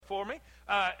for me.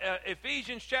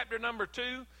 Ephesians chapter number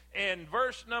 2 and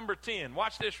verse number 10.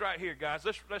 Watch this right here, guys.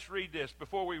 Let's read this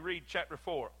before we read chapter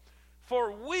 4.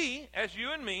 For we, as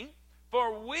you and me,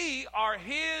 for we are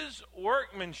his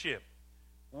workmanship.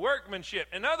 Workmanship.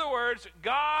 In other words,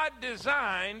 God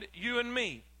designed you and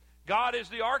me. God is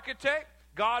the architect.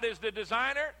 God is the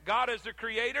designer. God is the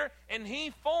creator. And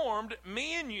he formed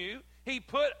me and you. He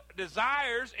put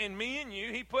desires in me and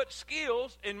you. He put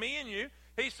skills in me and you.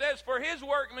 He says, for his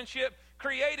workmanship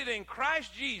created in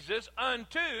Christ Jesus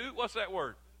unto, what's that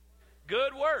word?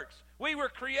 Good works. We were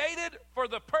created for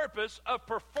the purpose of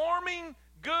performing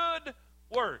good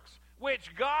works,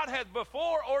 which God hath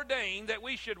before ordained that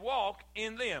we should walk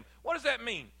in them. What does that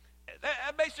mean?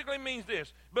 That basically means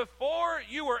this. Before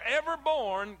you were ever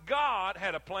born, God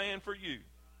had a plan for you.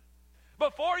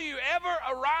 Before you ever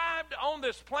arrived on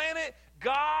this planet,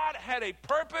 God had a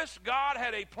purpose. God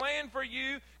had a plan for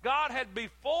you. God had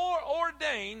before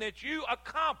ordained that you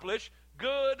accomplish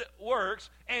good works,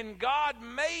 and God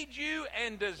made you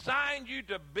and designed you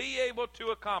to be able to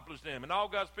accomplish them. And all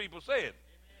God's people said. Amen.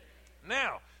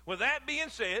 Now, with that being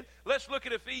said, let's look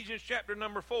at Ephesians chapter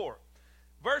number 4.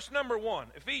 Verse number 1.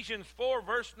 Ephesians 4,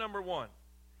 verse number 1.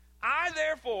 I,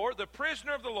 therefore, the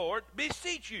prisoner of the Lord,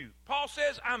 beseech you. Paul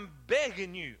says, I'm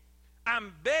begging you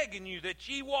that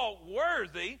ye walk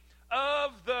worthy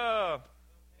of the,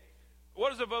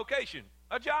 what is a vocation?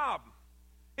 A job.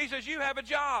 He says, you have a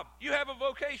job. You have a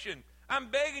vocation.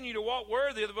 I'm begging you to walk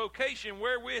worthy of the vocation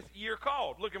wherewith you're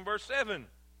called. Look in verse 7.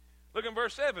 Look in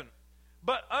verse 7.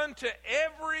 But unto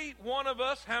every one of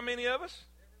us, how many of us?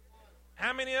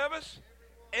 How many of us?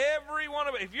 Every one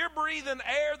of us. If you're breathing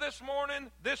air this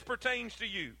morning, this pertains to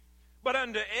you. But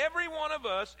unto every one of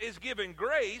us is given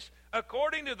grace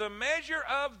according to the measure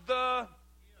of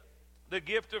the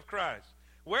gift of Christ.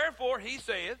 Wherefore he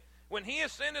saith, when he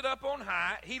ascended up on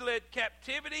high, he led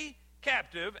captivity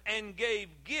captive and gave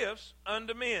gifts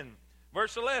unto men.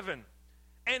 Verse 11.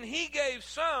 And he gave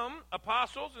some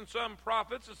apostles and some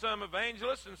prophets and some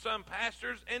evangelists and some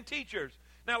pastors and teachers.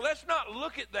 Now let's not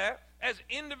look at that as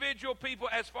individual people,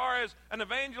 as far as an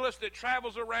evangelist that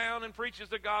travels around and preaches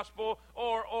the gospel,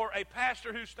 or a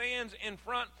pastor who stands in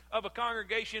front of a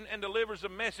congregation and delivers a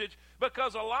message,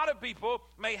 because a lot of people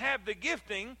may have the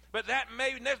gifting, but that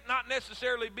may not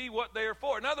necessarily be what they are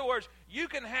for. In other words, you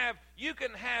can have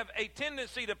a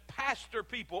tendency to pastor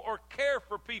people or care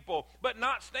for people, but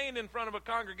not stand in front of a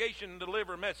congregation and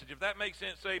deliver a message. If that makes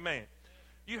sense, say amen.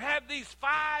 You have these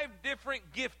 5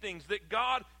 different giftings that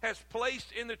God has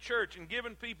placed in the church and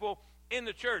given people in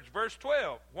the church. Verse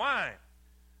 12, why?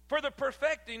 For the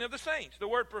perfecting of the saints. The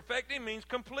word perfecting means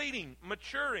completing,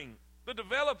 maturing, the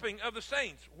developing of the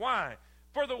saints. Why?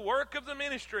 For the work of the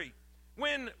ministry.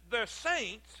 When the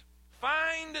saints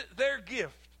find their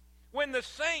gift, when the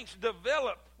saints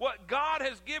develop what God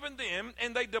has given them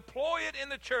and they deploy it in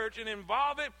the church and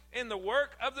involve it in the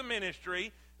work of the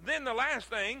ministry, then the last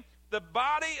thing, the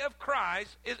body of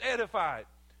Christ is edified.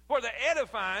 For the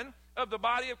edifying of the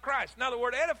body of Christ. Now the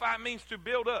word edify means to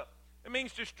build up. It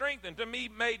means to strengthen, to be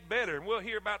made better. And we'll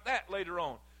hear about that later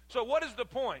on. So what is the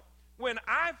point? When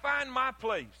I find my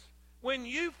place, when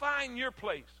you find your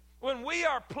place, when we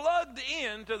are plugged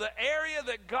into the area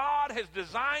that God has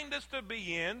designed us to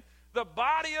be in, the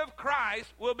body of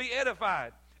Christ will be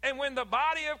edified. And when the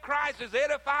body of Christ is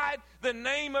edified, the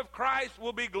name of Christ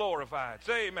will be glorified.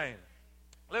 Say amen.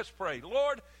 Let's pray.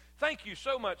 Lord, thank you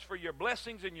so much for your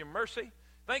blessings and your mercy.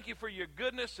 Thank you for your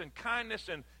goodness and kindness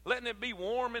and letting it be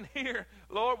warm in here.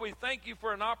 Lord, we thank you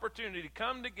for an opportunity to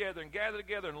come together and gather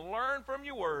together and learn from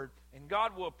your word. And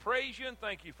God will praise you and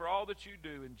thank you for all that you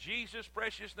do. In Jesus'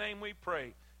 precious name we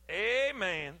pray.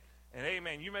 Amen and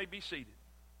amen. You may be seated.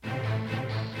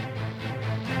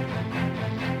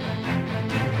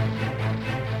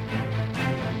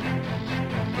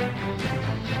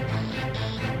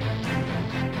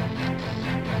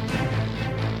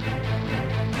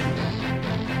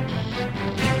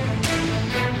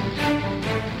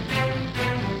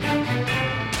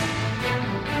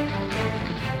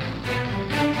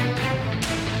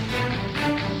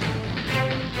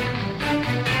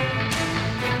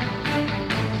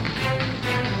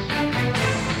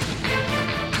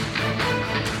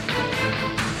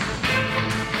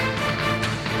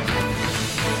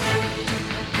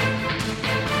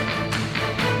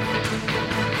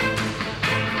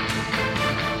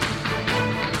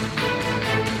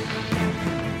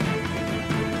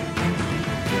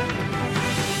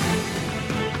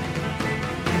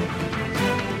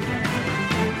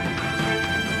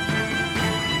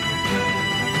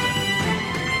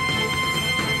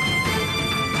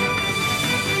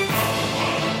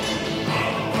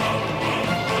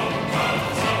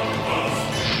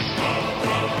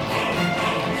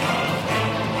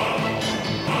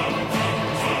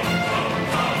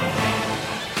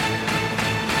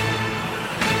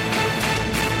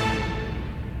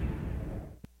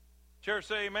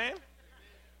 amen?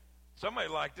 Somebody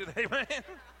liked it, amen?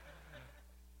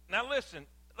 Now listen,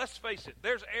 let's face it.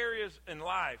 There's areas in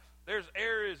life, there's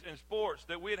areas in sports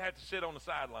that we'd have to sit on the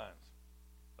sidelines.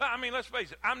 I mean, let's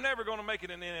face it. I'm never going to make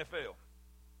it in the NFL.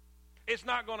 It's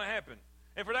not going to happen.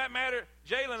 And for that matter,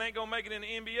 Jalen ain't going to make it in the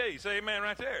NBA. Say amen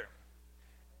right there.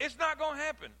 It's not going to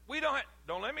happen.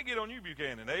 Don't let me get on you,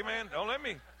 Buchanan. Amen. Don't let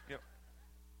me.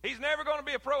 He's never going to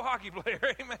be a pro hockey player.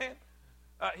 Amen.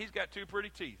 He's got two pretty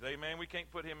teeth. Amen. We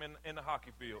can't put him in the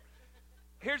hockey field.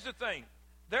 Here's the thing.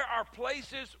 There are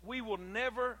places we will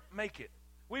never make it.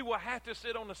 We will have to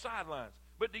sit on the sidelines.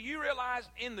 But do you realize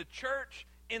in the church,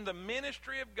 in the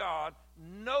ministry of God,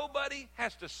 nobody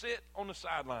has to sit on the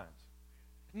sidelines.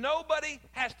 Nobody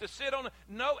has to sit on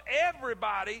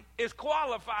everybody is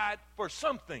qualified for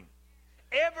something.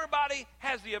 Everybody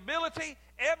has the ability.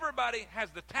 Everybody has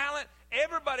the talent.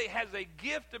 Everybody has a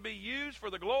gift to be used for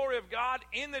the glory of God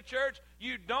in the church.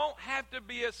 You don't have to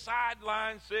be a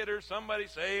sideline sitter. Somebody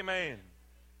say amen.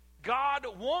 God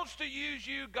wants to use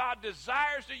you. God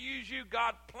desires to use you.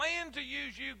 God planned to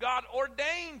use you. God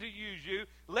ordained to use you.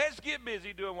 Let's get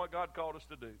busy doing what God called us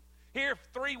to do. Here,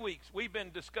 3 weeks, we've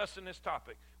been discussing this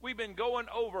topic. We've been going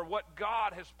over what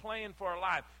God has planned for our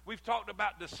life. We've talked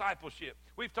about discipleship.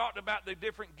 We've talked about the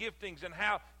different giftings and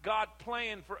how God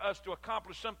planned for us to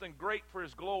accomplish something great for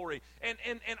His glory. And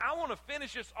I want to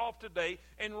finish this off today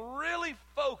and really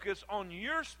focus on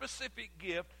your specific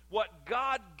gift, what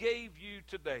God gave you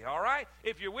today, all right?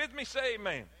 If you're with me, say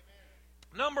amen.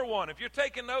 Number one, if you're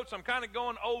taking notes, I'm kind of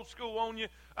going old school on you.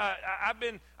 I've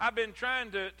been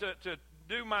trying to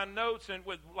do my notes and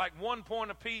with like 1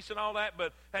 point apiece and all that,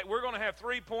 but hey, we're going to have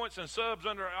 3 points and subs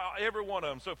under every one of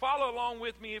them. So follow along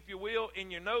with me, if you will,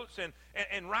 in your notes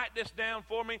and write this down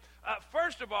for me.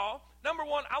 First of all, number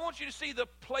one, I want you to see the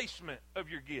placement of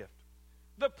your gift.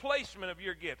 The placement of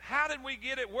your gift. How did we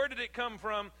get it? Where did it come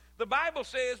from? The Bible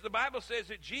says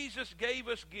that Jesus gave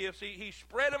us gifts. He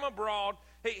spread them abroad.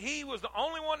 He was the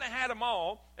only one that had them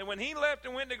all. And when He left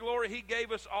and went to glory, He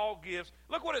gave us all gifts.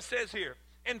 Look what it says here.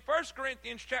 In 1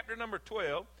 Corinthians chapter number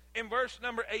 12, in verse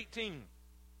number 18,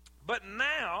 But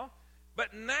now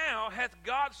hath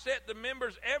God set the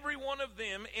members, every one of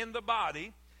them, in the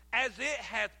body, as it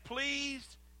hath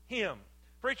pleased Him.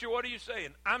 Preacher, what are you saying?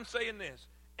 I'm saying this.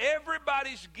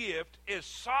 Everybody's gift is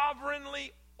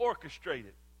sovereignly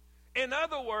orchestrated. In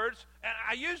other words, and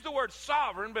I use the word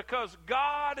sovereign because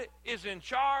God is in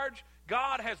charge.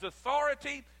 God has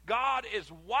authority. God is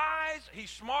wise.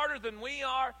 He's smarter than we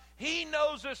are. He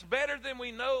knows us better than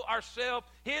we know ourselves.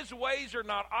 His ways are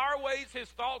not our ways. His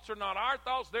thoughts are not our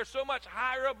thoughts. They're so much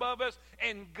higher above us.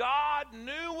 And God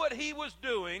knew what He was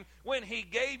doing when He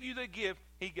gave you the gift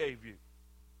He gave you.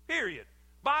 Period.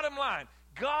 Bottom line.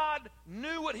 God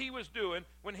knew what He was doing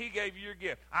when He gave you your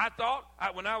gift. I thought,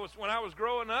 when I was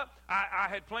growing up, I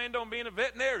had planned on being a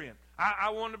veterinarian.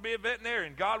 I wanted to be a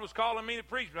veterinarian. God was calling me to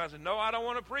preach, but I said, no, I don't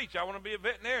want to preach. I want to be a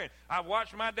veterinarian. I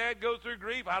watched my dad go through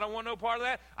grief. I don't want no part of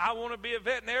that. I want to be a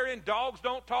veterinarian. Dogs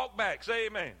don't talk back. Say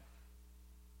amen.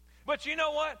 But you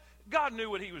know what? God knew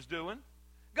what He was doing.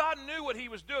 God knew what He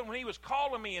was doing when He was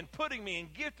calling me and putting me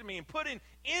and gifting me and putting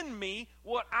in me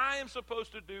what I am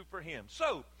supposed to do for Him.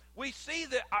 So we see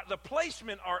that the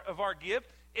placement of our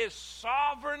gift is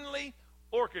sovereignly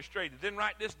orchestrated. Then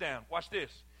write this down. Watch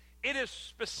this. It is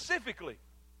specifically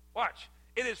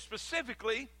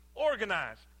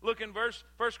organized. Look in 1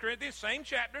 Corinthians, same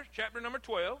chapter number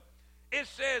 12. It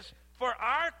says, For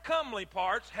our comely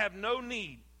parts have no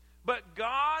need, but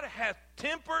God hath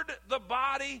tempered the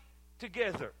body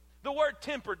together. The word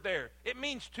tempered there, it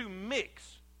means to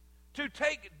mix, to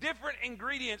take different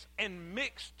ingredients and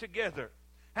mix together.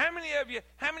 How many of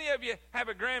you have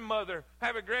a grandmother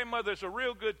that's a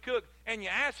real good cook, and you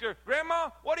ask her,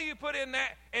 Grandma, what do you put in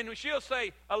that? And she'll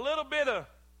say, a little bit of,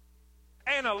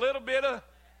 and a little bit of.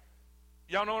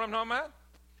 Y'all know what I'm talking about?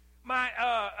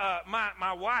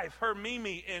 My wife, her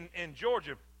Mimi in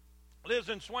Georgia, lives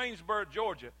in Swainsboro,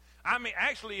 Georgia. I mean,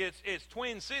 actually, it's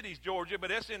Twin Cities, Georgia, but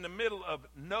that's in the middle of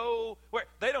nowhere.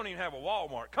 They don't even have a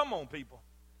Walmart. Come on, people.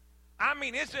 I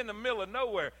mean, it's in the middle of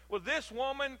nowhere. Well, this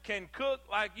woman can cook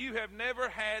like you have never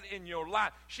had in your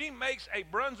life. She makes a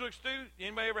Brunswick stew.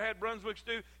 Anybody ever had Brunswick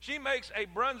stew? She makes a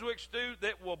Brunswick stew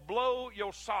that will blow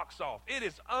your socks off. It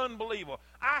is unbelievable.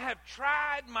 I have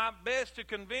tried my best to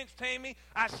convince Tammy.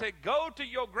 I said, go to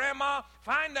your grandma,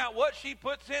 find out what she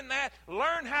puts in that,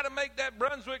 learn how to make that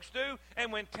Brunswick stew.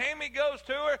 And when Tammy goes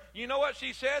to her, you know what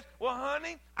she says? Well,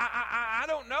 honey, I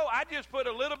don't know. I just put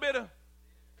a little bit of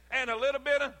and a little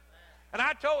bit of. And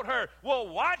I told her, well,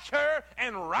 watch her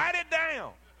and write it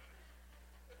down.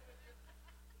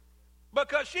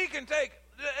 Because she can take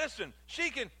listen,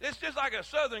 it's just like a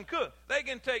southern cook. They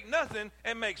can take nothing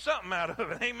and make something out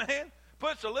of it. Amen?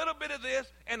 Puts a little bit of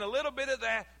this and a little bit of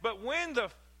that. But when the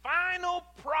final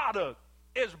product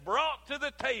is brought to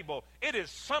the table, it is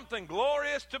something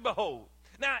glorious to behold.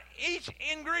 Now, each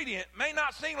ingredient may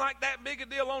not seem like that big a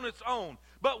deal on its own,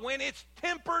 but when it's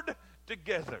tempered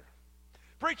together.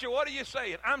 Preacher, what are you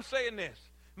saying? I'm saying this.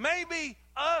 Maybe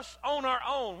us on our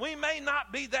own, we may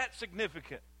not be that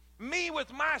significant. Me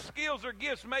with my skills or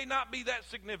gifts may not be that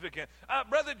significant.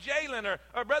 Brother Jalen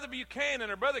or Brother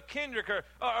Buchanan or Brother Kendrick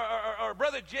or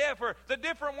Brother Jeff or the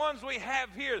different ones we have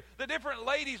here, the different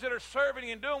ladies that are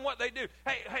serving and doing what they do.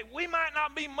 Hey, we might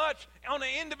not be much on an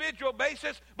individual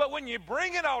basis, but when you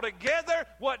bring it all together,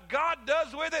 what God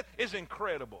does with it is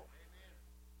incredible.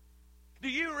 Amen. Do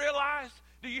you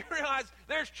realize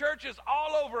there's churches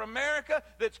all over America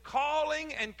that's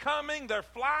calling and coming? They're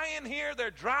flying here.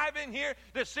 They're driving here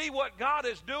to see what God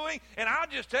is doing. And I'll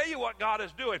just tell you what God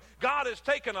is doing. God is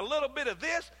taking a little bit of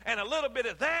this and a little bit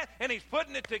of that, and He's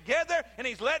putting it together, and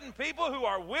He's letting people who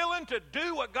are willing to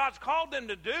do what God's called them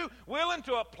to do, willing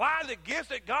to apply the gifts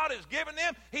that God has given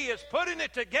them, He is putting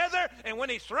it together, and when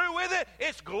He's through with it,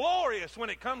 it's glorious when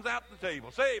it comes out the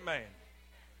table. Say amen.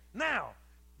 Now,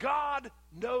 God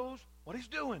knows what He's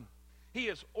doing. He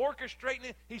is orchestrating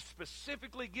it. He's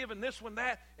specifically given this one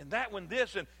that and that one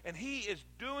this, and He is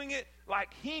doing it like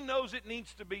He knows it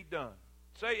needs to be done.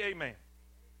 Say amen.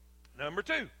 Number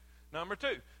two.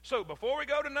 So before we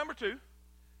go to number 2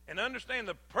 and understand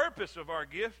the purpose of our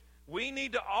gift, we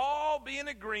need to all be in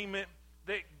agreement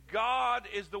that God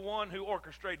is the one who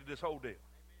orchestrated this whole deal.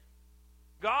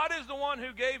 God is the one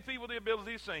who gave people the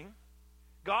ability to sing.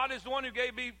 God is the one who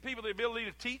gave people the ability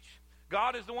to teach.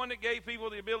 God is the one that gave people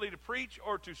the ability to preach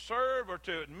or to serve or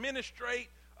to administrate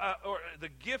or the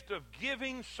gift of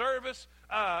giving, service,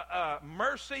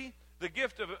 mercy, the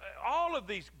gift of all of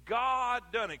these. God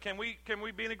done it. Can we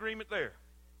be in agreement there?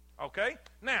 Okay.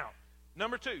 Now,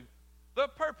 number 2, the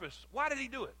purpose. Why did He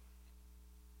do it?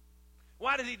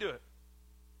 Why did He do it?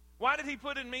 Why did He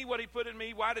put in me what He put in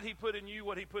me? Why did He put in you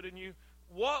what He put in you?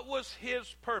 What was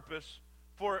His purpose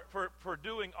for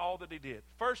doing all that He did?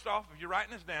 First off, if you're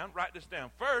writing this down, write this down.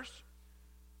 First,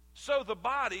 so the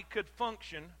body could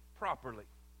function properly.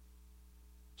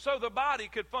 So the body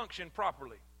could function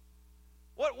properly.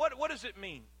 What does it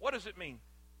mean? What does it mean?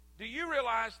 Do you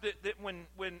realize that when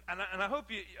and I hope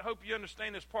you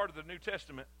understand this part of the New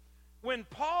Testament, when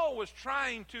Paul was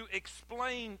trying to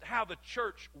explain how the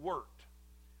church worked,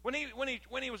 when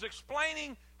he was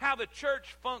explaining how the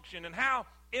church functioned and how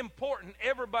important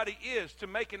everybody is to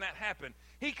making that happen,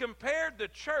 he compared the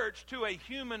church to a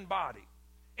human body.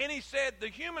 And he said the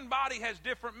human body has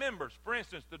different members. For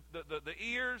instance, the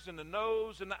ears and the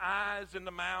nose and the eyes and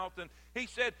the mouth. And he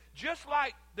said just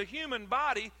like the human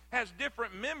body has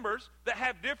different members that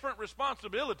have different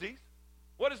responsibilities,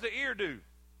 what does the ear do?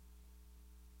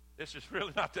 This is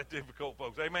really not that difficult,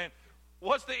 folks. Amen.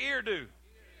 What's the ear do?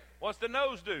 What's the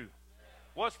nose do?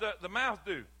 What's the mouth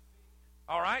do?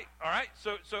 All right.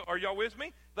 So are y'all with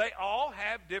me? They all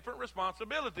have different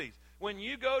responsibilities. When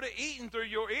you go to eating through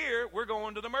your ear, we're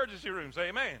going to the emergency room. Say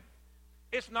amen.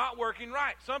 It's not working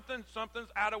right. Something's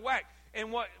out of whack.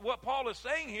 And what Paul is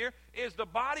saying here is the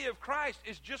body of Christ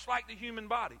is just like the human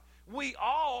body. We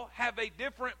all have a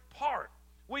different part.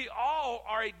 We all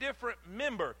are a different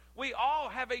member. We all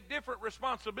have a different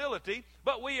responsibility,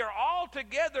 but we are all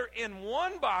together in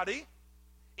one body,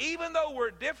 even though we're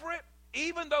different.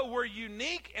 Even though we're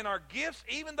unique in our gifts,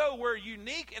 even though we're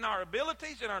unique in our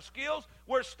abilities and our skills,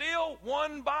 we're still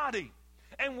one body.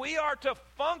 And we are to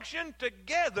function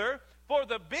together for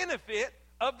the benefit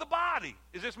of the body.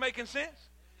 Is this making sense?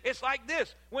 It's like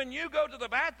this. When you go to the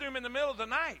bathroom in the middle of the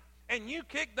night and you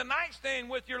kick the nightstand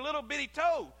with your little bitty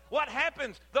toe, what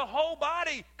happens? The whole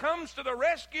body comes to the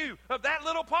rescue of that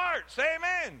little part. Say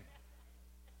amen.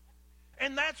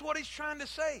 And that's what he's trying to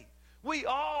say. We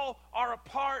all are a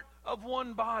part of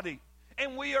one body,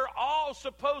 and we are all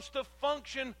supposed to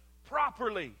function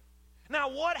properly. Now,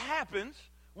 what happens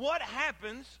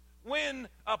when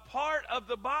a part of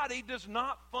the body does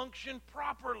not function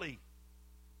properly?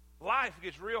 Life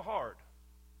gets real hard.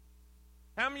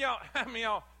 How many of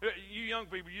y'all, you young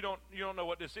people, you don't know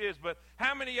what this is, but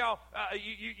how many of y'all,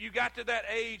 you got to that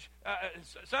age,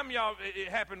 some of y'all, it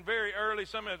happened very early,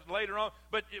 some of it later on,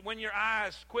 but when your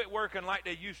eyes quit working like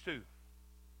they used to.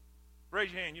 Raise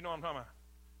your hand, you know what I'm talking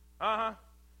about.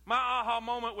 My aha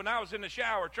moment when I was in the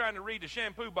shower trying to read the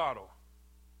shampoo bottle.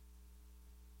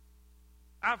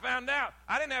 I found out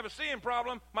I didn't have a seeing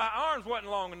problem, my arms wasn't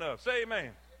long enough. Say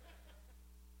amen.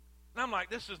 And I'm like,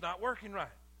 this is not working right.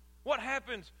 What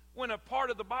happens when a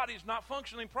part of the body is not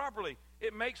functioning properly?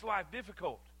 it makes life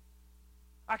difficult.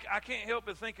 I can't help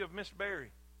but think of Miss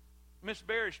Berry. Miss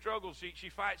Berry struggles. She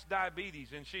fights diabetes,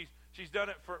 and she's done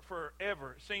it for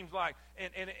forever, it seems like.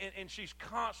 And she's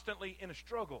constantly in a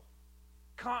struggle,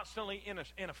 constantly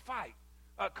in a fight,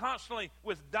 constantly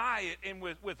with diet and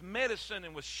with medicine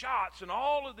and with shots and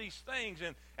all of these things.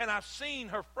 And I've seen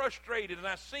her frustrated, and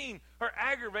I've seen her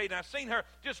aggravated, and I've seen her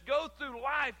just go through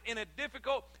life in a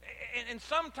difficult and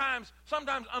sometimes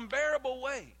unbearable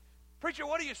way. Preacher,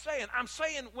 what are you saying? I'm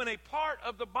saying when a part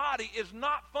of the body is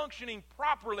not functioning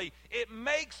properly, it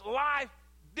makes life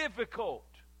difficult.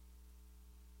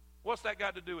 What's that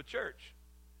got to do with church?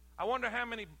 I wonder how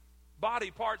many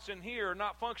body parts in here are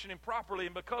not functioning properly,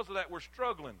 and because of that we're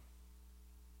struggling.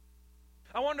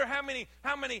 I wonder how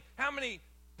many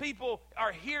people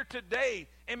are here today,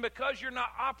 and because you're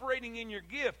not operating in your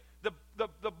gift,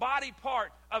 the body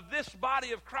part of this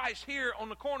body of Christ here on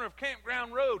the corner of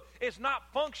Campground Road is not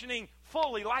functioning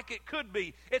fully like it could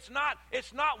be. It's not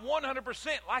 100%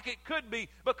 like it could be,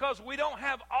 because we don't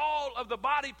have all of the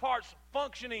body parts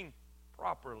functioning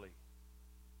properly.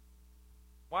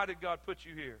 Why did God put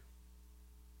you here?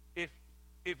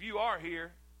 If you are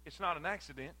here, it's not an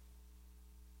accident.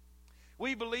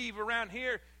 We believe around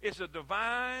here it's a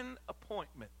divine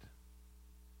appointment.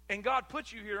 And God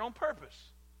put you here on purpose.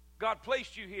 God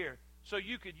placed you here so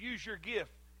you could use your gift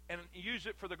and use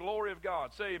it for the glory of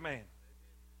God. Say amen.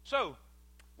 So,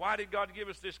 why did God give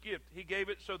us this gift? He gave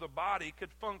it so the body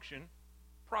could function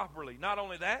properly. Not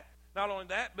only that,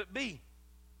 but B.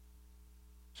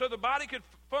 So the body could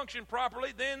function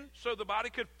properly, then so the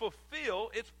body could fulfill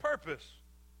its purpose.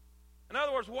 In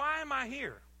other words, why am I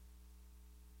here?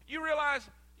 You realize,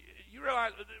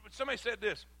 somebody said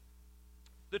this,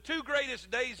 the two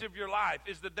greatest days of your life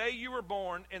is the day you were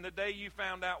born and the day you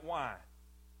found out why.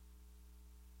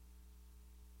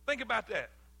 Think about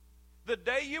that. The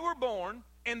day you were born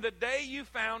and the day you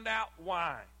found out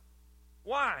why.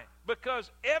 Why? Because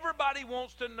everybody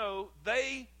wants to know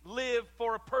they live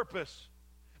for a purpose.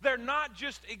 They're not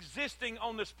just existing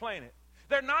on this planet.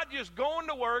 They're not just going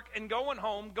to work and going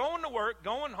home, going to work,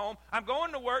 going home. I'm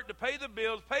going to work to pay the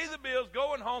bills,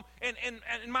 going home, and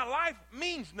my life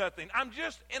means nothing. I'm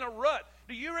just in a rut.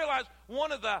 Do you realize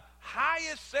one of the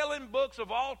highest selling books of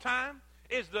all time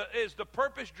is the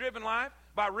Purpose-Driven Life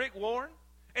by Rick Warren?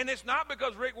 And it's not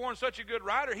because Rick Warren's such a good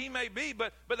writer. He may be,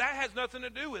 but that has nothing to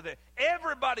do with it.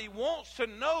 Everybody wants to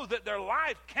know that their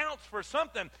life counts for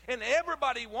something. And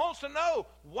everybody wants to know,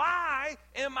 why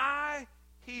am I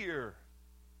here?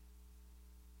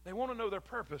 They want to know their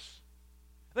purpose.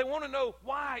 They want to know,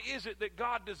 why is it that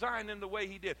God designed them the way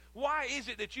he did? Why is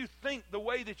it that you think the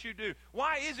way that you do?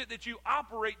 Why is it that you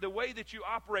operate the way that you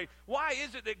operate? Why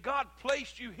is it that God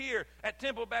placed you here at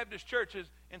Temple Baptist Churches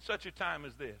in such a time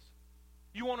as this?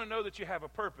 You want to know that you have a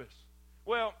purpose.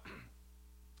 Well,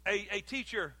 a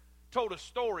teacher told a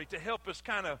story to help us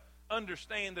kind of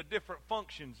understand the different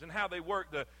functions and how they work,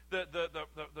 the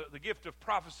gift of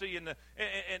prophecy and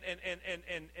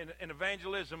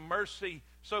evangelism, mercy,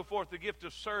 so forth, the gift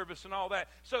of service and all that.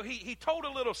 So he told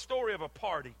a little story of a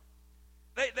party.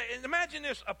 Imagine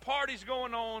this, a party's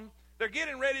going on. They're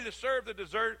getting ready to serve the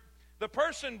dessert. The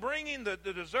person bringing the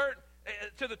dessert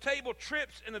to the table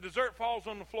trips and the dessert falls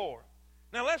on the floor.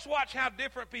 Now let's watch how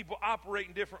different people operate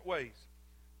in different ways.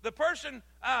 The person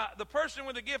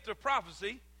with the gift of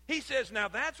prophecy, he says, now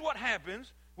that's what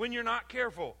happens when you're not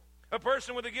careful. A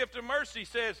person with the gift of mercy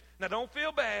says, now don't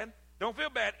feel bad. Don't feel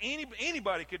bad.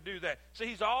 Anybody could do that. So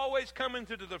he's always coming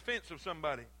to the defense of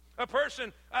somebody. A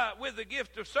person with the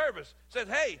gift of service says,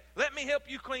 hey, let me help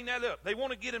you clean that up. They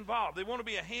want to get involved. They want to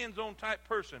be a hands-on type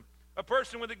person. A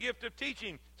person with the gift of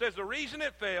teaching says the reason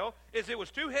it fell is it was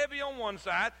too heavy on one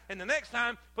side, and the next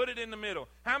time, put it in the middle.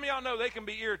 How many of y'all know they can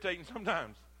be irritating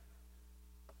sometimes?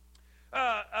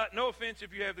 No offense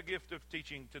if you have the gift of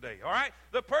teaching today, all right?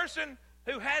 The person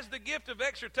who has the gift of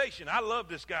exhortation. I love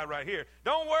this guy right here.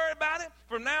 Don't worry about it.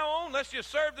 From now on, let's just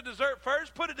serve the dessert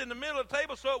first, put it in the middle of the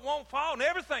table so it won't fall, and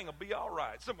everything will be all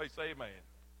right. Somebody say amen.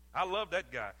 I love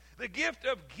that guy. The gift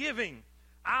of giving.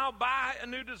 I'll buy a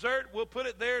new dessert. We'll put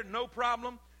it there, no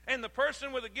problem. And the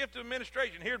person with the gift of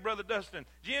administration. Here's Brother Dustin.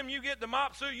 Jim, you get the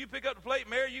mop suit. You pick up the plate.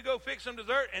 Mary, you go fix some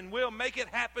dessert, and we'll make it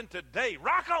happen today.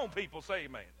 Rock on, people. Say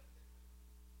amen.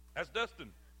 That's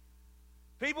Dustin.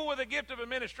 People with a gift of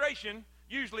administration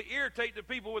usually irritate the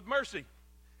people with mercy.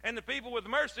 And the people with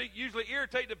mercy usually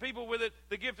irritate the people with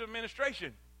the gift of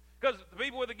administration. Because the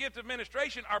people with the gift of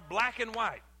administration are black and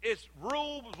white. It's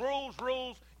rules, rules,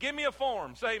 rules. Give me a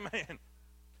form. Say amen.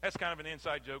 That's kind of an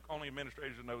inside joke. Only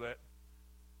administrators know that.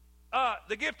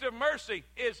 The gift of mercy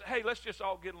is, hey, let's just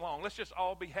all get along. Let's just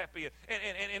all be happy.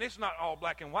 And it's not all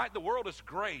black and white. The world is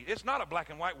gray. It's not a black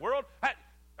and white world.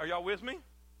 Are y'all with me?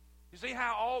 You see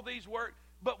how all these work?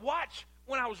 But watch,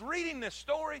 when I was reading this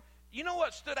story, you know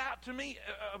what stood out to me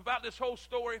about this whole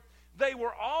story? They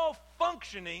were all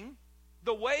functioning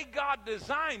the way God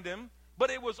designed them, but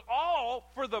it was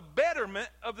all for the betterment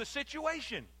of the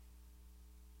situation.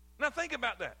 Now think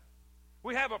about that.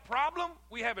 We have a problem.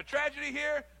 We have a tragedy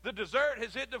here. The dessert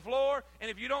has hit the floor. And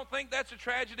if you don't think that's a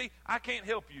tragedy, I can't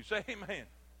help you. Say amen.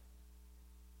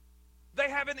 They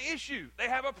have an issue. They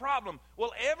have a problem.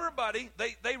 Well, everybody,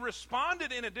 they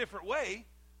responded in a different way,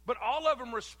 but all of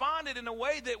them responded in a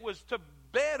way that was to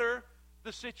better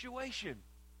the situation.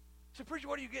 So, preacher,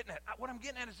 what are you getting at? What I'm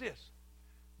getting at is this.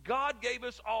 God gave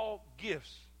us all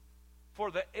gifts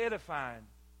for the edifying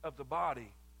of the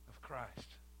body of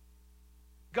Christ.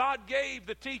 God gave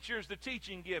the teachers the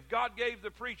teaching gift. God gave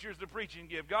the preachers the preaching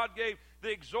gift. God gave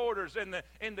the exhorters and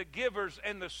the givers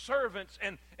and the servants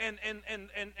and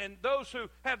those who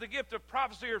have the gift of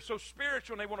prophecy are so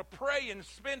spiritual and they want to pray and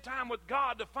spend time with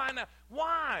God to find out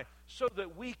why. So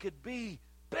that we could be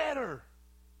better.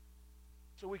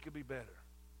 So we could be better.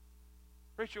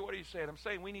 Preacher, what are you saying? I'm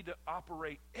saying we need to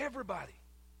operate, everybody.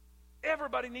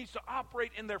 Everybody needs to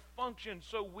operate in their function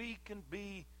so we can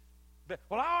be better.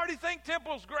 Well, I already think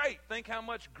temple's great. Think how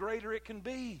much greater it can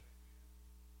be.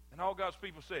 And all God's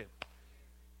people said.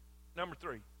 Number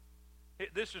 3.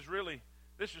 This is really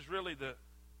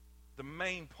the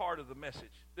main part of the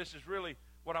message. This is really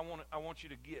what I want you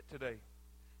to get today.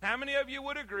 How many of you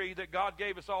would agree that God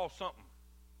gave us all something?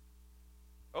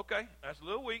 Okay, that's a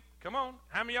little weak. Come on.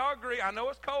 How many of y'all agree? I know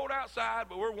it's cold outside,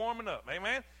 but we're warming up.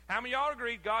 Amen? How many of y'all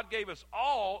agree God gave us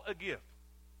all a gift?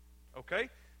 Okay?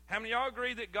 How many of y'all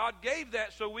agree that God gave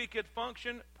that so we could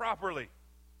function properly?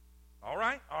 All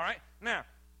right? All right. Now,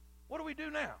 what do we do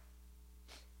now?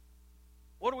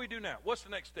 What do we do now? What's the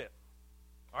next step?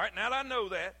 All right, now that I know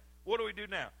that, what do we do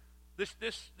now? This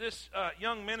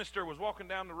young minister was walking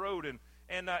down the road,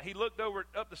 and he looked over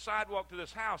up the sidewalk to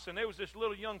this house, and there was this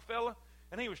little young fella,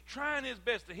 and he was trying his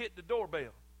best to hit the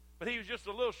doorbell. But he was just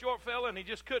a little short fella, and he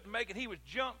just couldn't make it. He would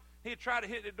jump. He'd try to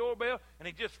hit the doorbell, and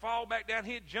he'd just fall back down.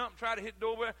 He'd jump, try to hit the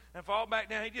doorbell, and fall back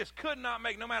down. He just could not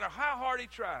make it, no matter how hard he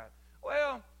tried.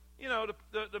 Well, you know,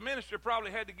 the minister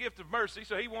probably had the gift of mercy,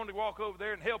 so he wanted to walk over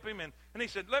there and help him. And he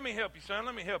said, let me help you, son,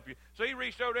 let me help you. So he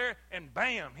reached over there, and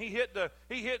bam, he hit the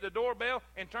doorbell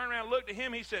and turned around and looked at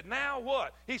him. He said, now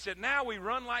what? He said, now we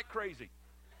run like crazy.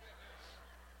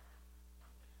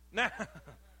 Now,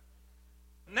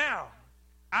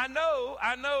 I know,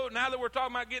 now that we're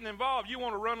talking about getting involved, you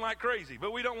want to run like crazy,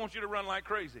 but we don't want you to run like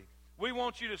crazy. We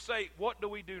want you to say, what do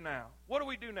we do now? What do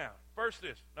we do now? First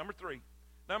this, number 3.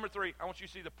 Number 3, I want you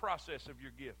to see the process of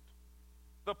your gift.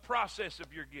 The process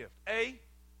of your gift. A,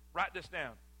 write this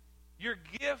down. Your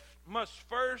gift must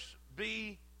first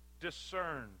be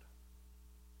discerned.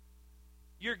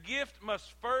 Your gift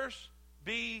must first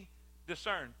be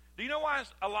discerned. Do you know why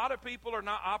a lot of people are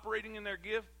not operating in their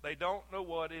gift? They don't know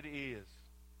what it is.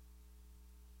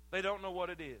 They don't know what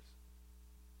it is.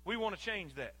 We want to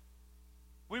change that.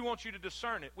 We want you to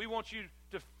discern it. We want you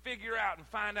to figure out and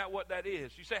find out what that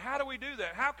is. You say, how do we do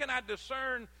that? How can I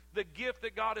discern the gift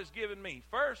that God has given me?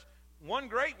 First, one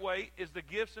great way is the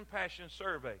Gifts and Passions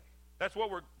Survey. That's what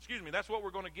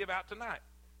we're going to give out tonight.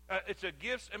 It's a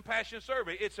Gifts and Passions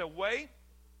Survey. It's a way,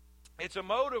 it's a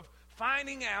mode of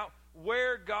finding out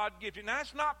where God gives you. Now,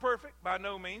 it's not perfect by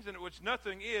no means, and which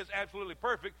nothing is absolutely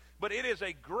perfect, but it is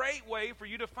a great way for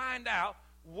you to find out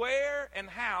where and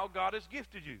how God has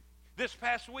gifted you. This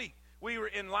past week, we were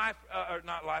in life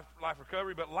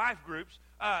recovery, but life groups.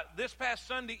 This past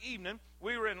Sunday evening,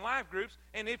 we were in life groups,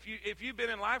 and if you've been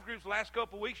in life groups the last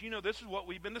couple of weeks, you know this is what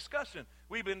we've been discussing.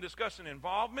 We've been discussing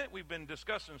involvement. We've been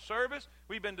discussing service.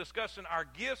 We've been discussing our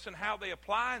gifts and how they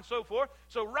apply and so forth.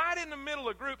 So right in the middle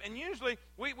of group, and usually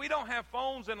we don't have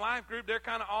phones in life group. They're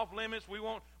kind of off limits. We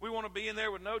want to be in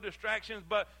there with no distractions.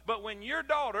 But when your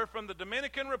daughter from the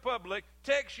Dominican Republic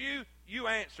texts you, you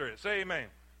answer it. Say amen.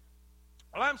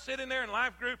 Well, I'm sitting there in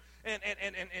life group, and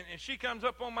she comes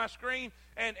up on my screen,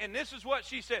 and this is what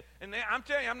she said. And I'm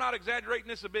telling you, I'm not exaggerating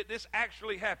this a bit. This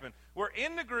actually happened. We're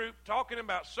in the group talking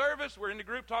about service. We're in the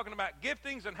group talking about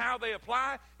giftings and how they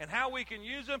apply and how we can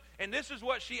use them. And this is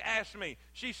what she asked me.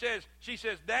 She says,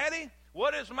 Daddy,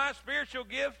 what is my spiritual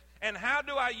gift, and how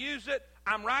do I use it?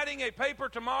 I'm writing a paper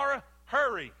tomorrow.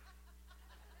 Hurry.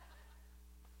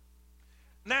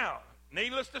 Now,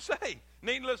 needless to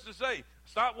say,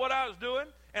 stopped what I was doing,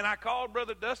 and I called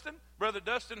Brother Dustin. Brother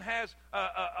Dustin has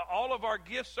all of our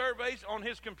gift surveys on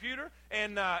his computer.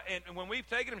 And when we've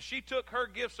taken them, she took her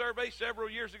gift survey several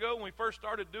years ago when we first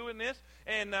started doing this.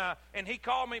 And he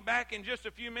called me back in just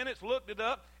a few minutes, looked it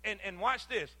up, and watch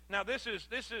this. Now, this is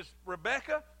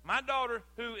Rebecca, my daughter,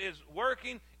 who is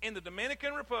working in the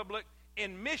Dominican Republic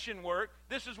in mission work.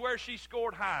 This is where she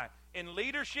scored high in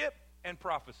leadership and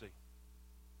prophecy.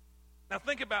 Now,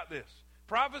 think about this.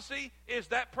 Prophecy is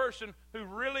that person who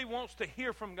really wants to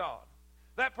hear from God.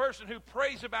 That person who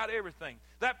prays about everything.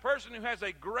 That person who has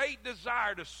a great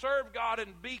desire to serve God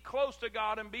and be close to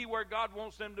God and be where God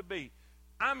wants them to be.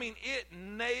 I mean, it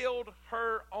nailed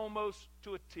her almost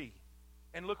to a T.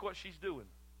 And look what she's doing.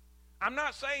 I'm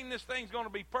not saying this thing's going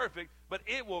to be perfect, but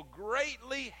it will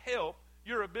greatly help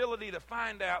your ability to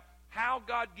find out how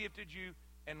God gifted you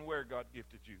and where God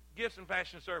gifted you. Gifts and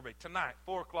Passion Survey tonight,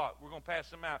 4 o'clock. We're going to pass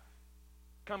them out.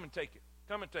 Come and take it.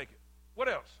 Come and take it. What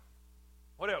else?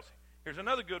 What else? Here's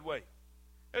another good way.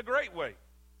 A great way.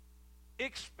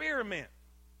 Experiment.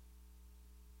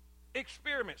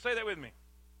 Experiment. Say that with me.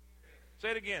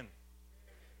 Say it again.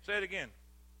 Say it again.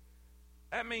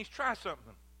 That means try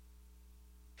something.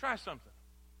 Try something.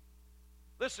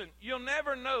 Listen, you'll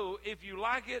never know if you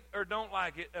like it or don't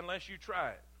like it unless you try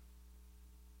it.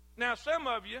 Now, some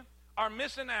of you are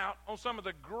missing out on some of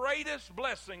the greatest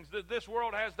blessings that this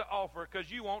world has to offer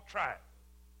because you won't try it.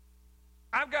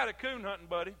 I've got a coon hunting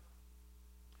buddy.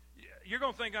 You're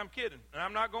going to think I'm kidding, and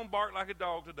I'm not going to bark like a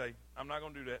dog today. I'm not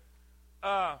going to do that.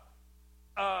 I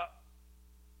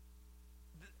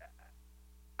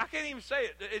can't even say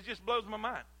it. It just blows my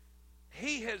mind.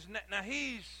 He's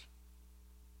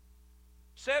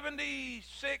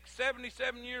 76,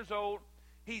 77 years old.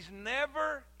 He's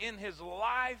never in his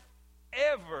life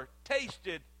ever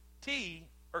tasted tea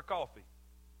or coffee.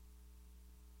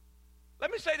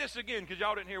 Let me say this again because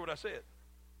y'all didn't hear what I said.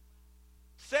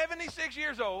 76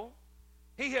 years old.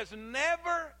 He has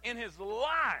never in his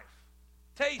life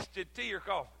tasted tea or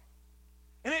coffee.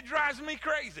 And it drives me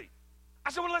crazy.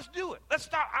 I said, well, let's do it. Let's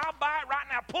start. I'll buy it right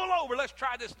now. Pull over. Let's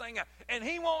try this thing out. And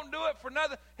he won't do it for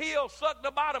nothing. He'll suck the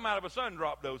bottom out of a sun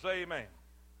drop, though. Say amen.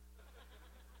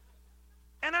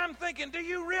 And I'm thinking, do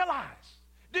you realize?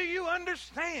 Do you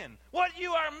understand what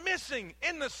you are missing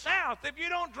in the South if you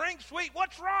don't drink sweet?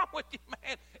 What's wrong with you,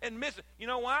 man? And miss it. You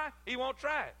know why? He won't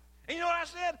try it. And you know what I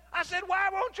said? I said, why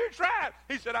won't you try it?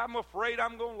 He said, I'm afraid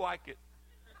I'm going to like it.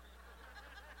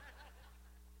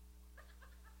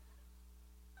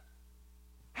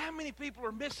 How many people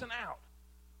are missing out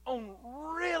on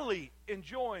really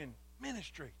enjoying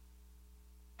ministry?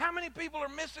 How many people are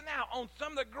missing out on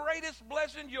some of the greatest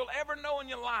blessings you'll ever know in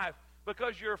your life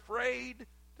because you're afraid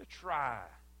to try?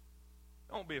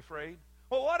 Don't be afraid.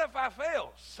 Well, what if I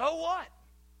fail? So what?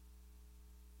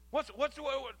 What's it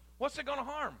going to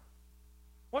harm?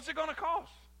 What's it going to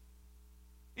cost?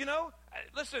 You know,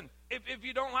 listen, if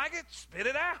you don't like it, spit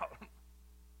it out.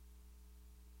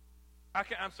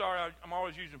 I'm sorry, I'm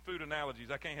always using food analogies.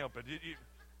 I can't help it.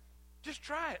 Just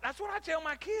try it. That's what I tell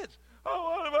my kids.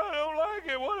 Oh, what if I don't like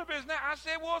it? What if it's not? I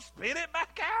said, well, spit it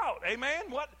back out. Amen?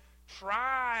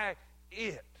 Try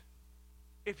it.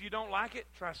 If you don't like it,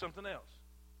 try something else.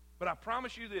 But I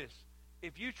promise you this.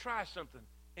 If you try something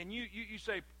and you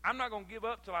say, I'm not going to give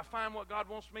up till I find what God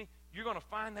wants me, you're going to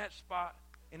find that spot,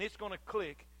 and it's going to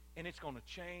click, and it's going to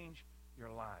change your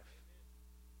life.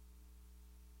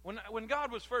 When God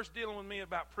was first dealing with me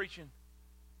about preaching,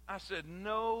 I said,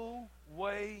 no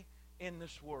way in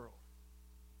this world.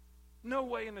 No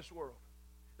way in this world.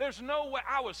 There's no way.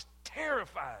 I was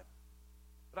terrified.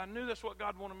 But I knew that's what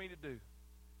God wanted me to do.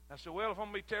 I said, well, if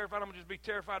I'm going to be terrified, I'm going to just be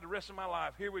terrified the rest of my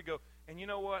life. Here we go. And you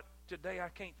know what? Today I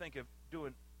can't think of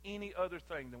doing any other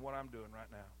thing than what I'm doing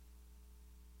right now.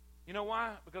 You know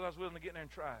why? Because I was willing to get in there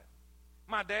and try it.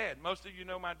 My dad, most of you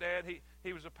know my dad,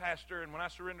 he was a pastor, and when I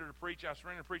surrendered to preach, I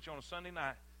surrendered to preach on a Sunday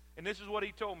night. And this is what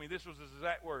he told me. This was his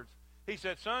exact words. He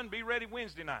said, son, be ready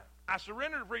Wednesday night. I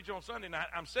surrendered to preach on Sunday night.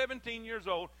 I'm 17 years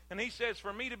old, and he says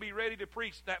for me to be ready to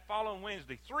preach that following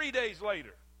Wednesday, 3 days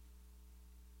later.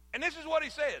 And this is what he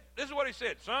said. This is what he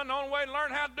said. Son, the only way to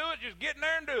learn how to do it, just get in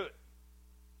there and do it.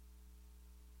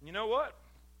 And you know what?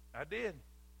 I did.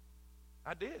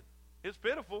 I did. It's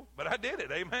pitiful, but I did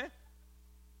it. Amen?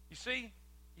 You see,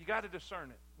 you got to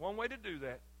discern it. One way to do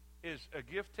that is a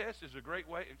gift test is a great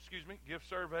way. Gift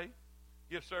survey.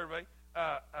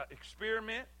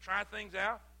 Experiment, try things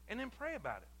out, and then pray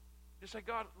about it. Just say,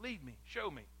 God, lead me. Show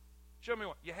me. Show me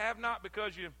what. You have not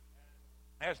because you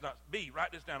has not. B,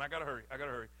 write this down. I got to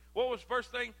hurry. What was the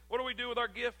first thing? What do we do with our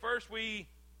gift? First, we,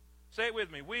 say it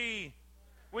with me, we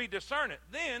discern it.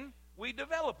 Then, we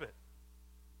develop it.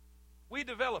 We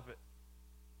develop it.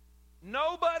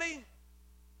 Nobody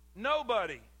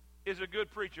is a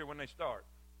good preacher when they start.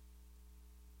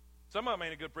 Some of them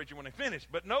ain't a good preacher when they finish,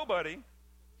 but nobody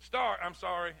I'm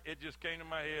sorry, it just came to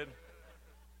my head.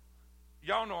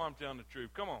 Y'all know I'm telling the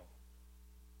truth. Come on.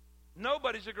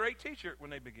 Nobody's a great teacher when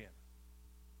they begin.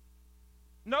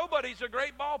 Nobody's a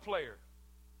great ball player.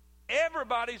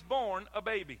 Everybody's born a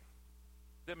baby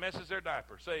that messes their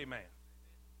diaper. Say amen.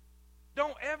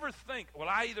 Don't ever think, well,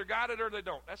 I either got it or they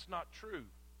don't. That's not true.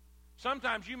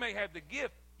 Sometimes you may have the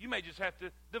gift. You may just have to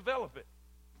develop it.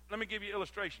 Let me give you an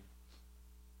illustration.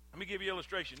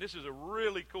 This is a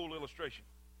really cool illustration.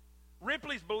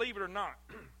 Ripley's Believe It or Not.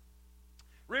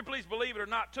 Ripley's Believe It or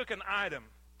Not took an item,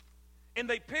 and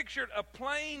they pictured a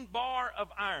plain bar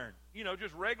of iron. You know,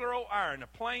 just regular old iron, a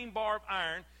plain bar of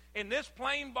iron. And this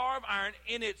plain bar of iron,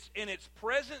 in its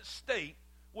present state,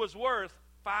 was worth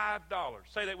 $5.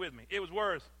 Say that with me. It was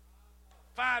worth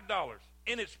 $5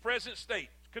 in its present state,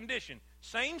 condition.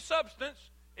 Same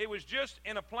substance. It was just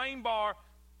in a plain bar.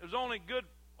 It was only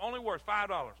worth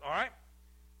 $5. All right.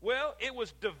 Well, it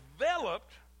was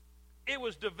developed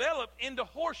into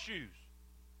horseshoes.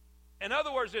 In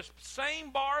other words, this same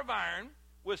bar of iron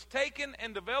was taken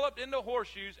and developed into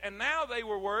horseshoes, and now they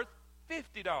were worth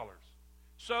 $50.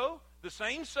 So the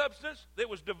same substance that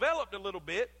was developed a little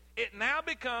bit, it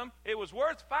was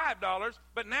worth $5,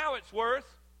 but now it's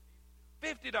worth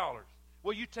 $50.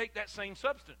 Well, you take that same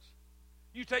substance.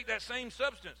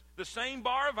 The same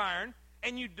bar of iron,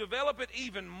 and you develop it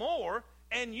even more,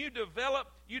 and you develop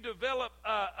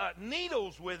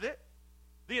needles with it.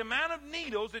 The amount of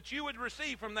needles that you would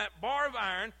receive from that bar of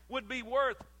iron would be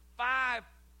worth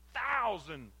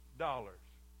 $5,000.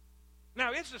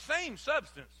 Now, it's the same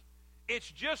substance. It's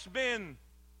just been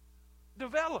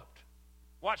developed.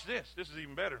 Watch this. This is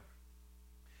even better.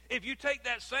 If you take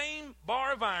that same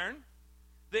bar of iron,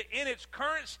 that in its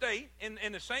current state,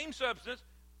 in the same substance,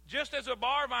 just as a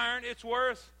bar of iron, it's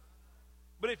worth.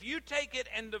 But if you take it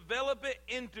and develop it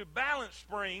into balance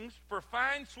springs for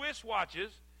fine Swiss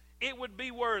watches, it would be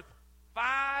worth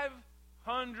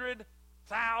 $500,000.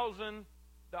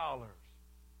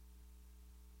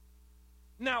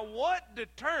 Now, what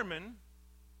determined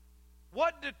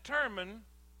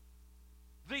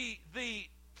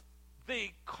the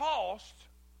cost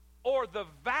or the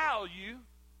value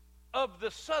of the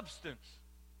substance?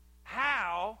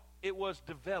 How it was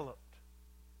developed.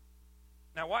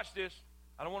 Now, watch this.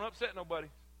 I don't want to upset nobody.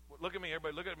 Look at me,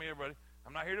 everybody. Look at me, everybody.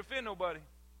 I'm not here to offend nobody.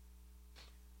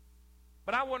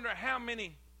 But I wonder how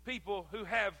many people who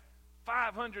have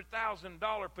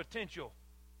 $500,000 potential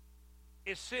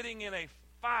is sitting in a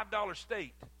 $5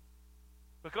 state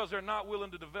because they're not willing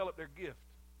to develop their gift.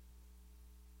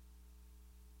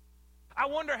 I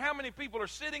wonder how many people are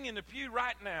sitting in the pew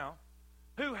right now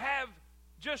who have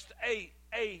just a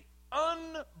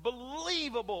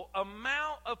unbelievable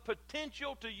amount of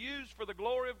potential to use for the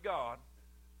glory of God,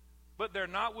 but they're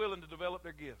not willing to develop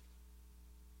their gift.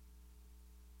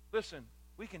 Listen,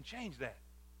 we can change that.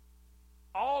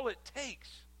 All it takes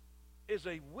is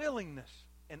a willingness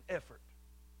and effort.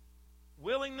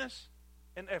 Willingness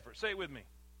and effort. Say it with me.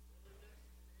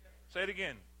 Say it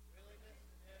again.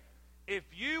 If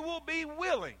you will be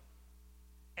willing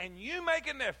and you make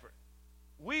an effort,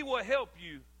 we will help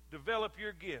you develop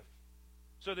your gift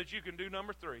so that you can do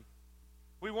number 3.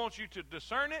 We want you to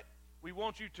discern it. We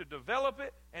want you to develop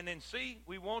it. And then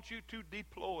we want you to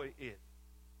deploy it.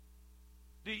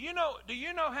 Do you know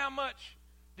how much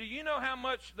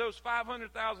those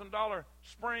 $500,000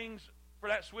 springs for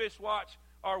that Swiss watch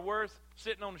are worth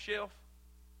sitting on the shelf?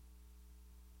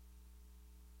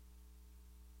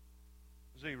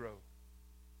 0.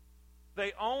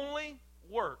 They only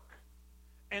work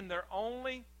and they're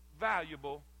only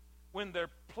valuable when they're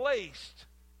placed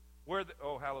where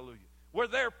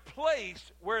they're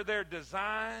placed where they're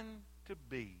designed to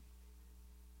be.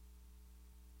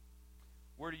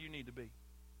 Where do you need to be?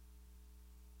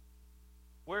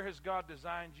 Where has God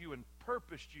designed you and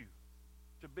purposed you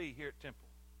to be here at Temple?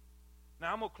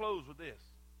 Now, I'm going to close with this.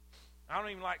 I don't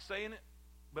even like saying it,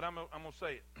 but I'm going to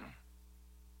say it.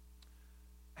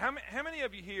 How many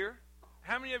of you here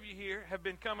have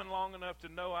been coming long enough to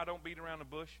know I don't beat around the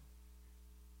bush?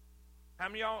 How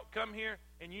many of y'all come here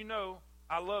and you know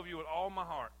I love you with all my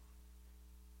heart?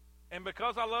 And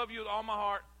because I love you with all my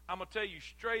heart, I'm going to tell you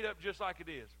straight up just like it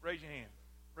is. Raise your hand.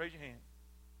 Raise your hand.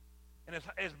 And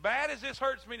as bad as this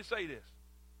hurts me to say this,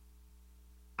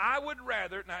 I would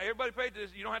rather, now everybody pay this,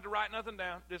 you don't have to write nothing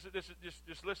down. Just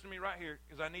listen to me right here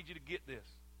because I need you to get this.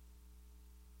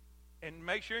 And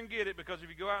make sure and get it, because if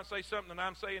you go out and say something that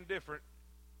I'm saying different,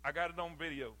 I got it on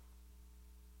video.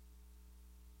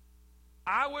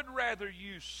 I would rather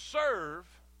you serve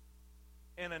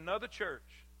in another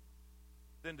church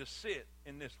than to sit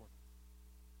in this one.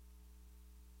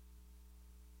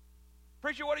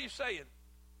 Preacher, what are you saying?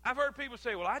 I've heard people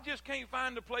say, well, I just can't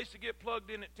find a place to get plugged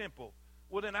in at Temple.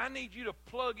 Well, then I need you to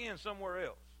plug in somewhere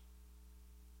else.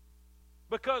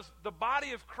 Because the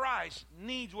body of Christ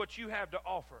needs what you have to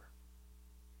offer.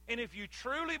 And if you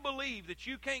truly believe that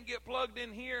you can't get plugged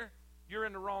in here, you're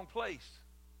in the wrong place.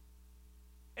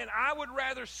 And I would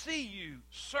rather see you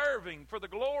serving for the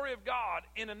glory of God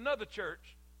in another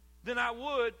church than I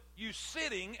would you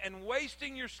sitting and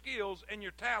wasting your skills and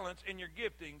your talents and your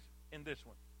giftings in this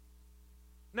one.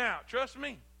 Now, trust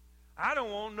me, I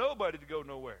don't want nobody to go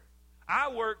nowhere.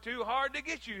 I work too hard to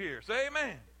get you here. Say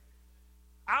amen.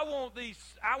 I want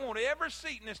every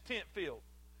seat in this tent filled.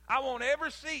 I want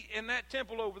every seat in that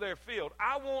temple over there filled.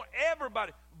 I want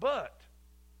everybody. But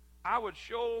I would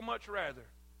so much rather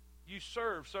you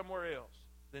serve somewhere else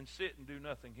than sit and do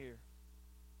nothing here.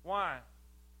 Why?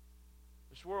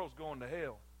 This world's going to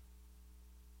hell.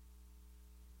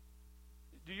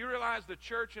 Do you realize the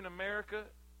church in America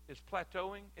is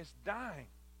plateauing? It's dying.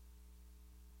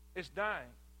 It's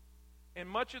dying. And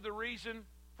much of the reason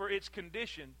for its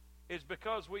condition is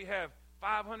because we have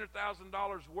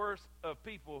 $500,000 worth of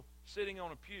people sitting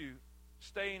on a pew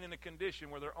staying in a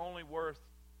condition where they're only worth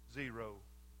zero.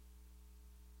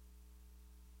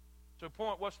 So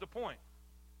what's the point?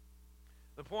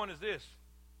 The point is this.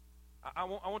 I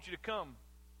want you to come.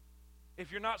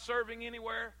 If you're not serving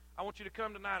anywhere, I want you to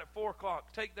come tonight at 4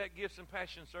 o'clock. Take that Gifts and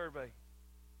Passion survey.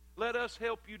 Let us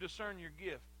help you discern your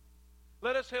gift.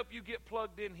 Let us help you get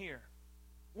plugged in here.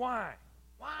 Why?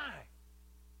 Why?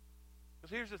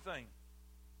 Because here's the thing.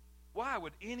 Why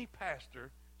would any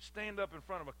pastor stand up in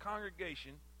front of a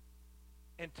congregation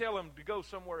and tell them to go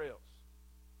somewhere else?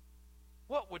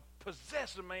 What would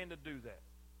possess a man to do that?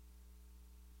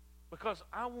 Because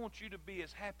I want you to be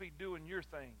as happy doing your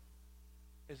thing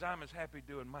as I'm as happy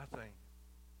doing my thing.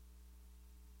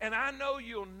 And I know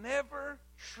you'll never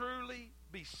truly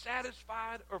be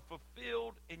satisfied or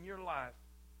fulfilled in your life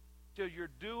till you're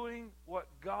doing what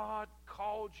God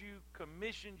called you,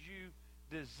 commissioned you,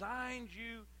 designed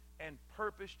you, and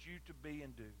purposed you to be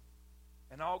and do.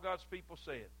 And all God's people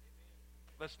said,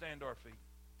 let's stand to our feet.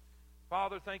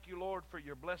 Father, thank you, Lord, for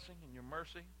your blessing and your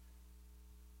mercy.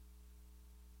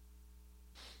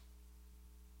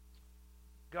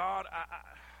 God,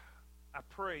 I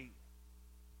pray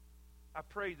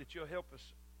that you'll help us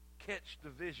catch the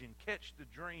vision, catch the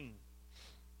dream.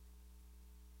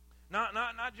 Not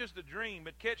just the dream,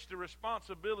 but catch the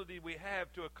responsibility we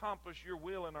have to accomplish your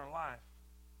will in our life.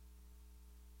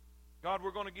 God,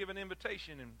 we're going to give an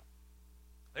invitation, and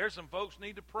there's some folks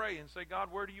need to pray and say,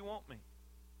 God, where do you want me?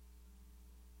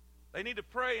 They need to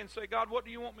pray and say, God, what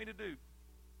do you want me to do?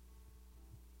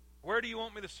 Where do you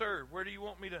want me to serve? Where do you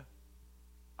want me to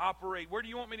operate? Where do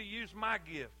you want me to use my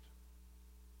gift?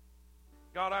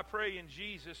 God, I pray in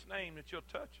Jesus' name that you'll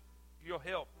touch, you'll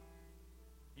help,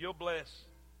 you'll bless.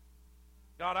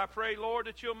 God, I pray, Lord,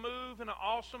 that you'll move in an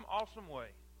awesome, awesome way.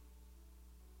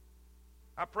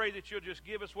 I pray that you'll just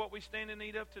give us what we stand in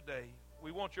need of today.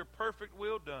 We want your perfect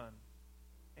will done.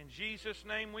 In Jesus'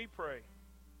 name we pray.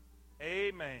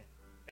 Amen.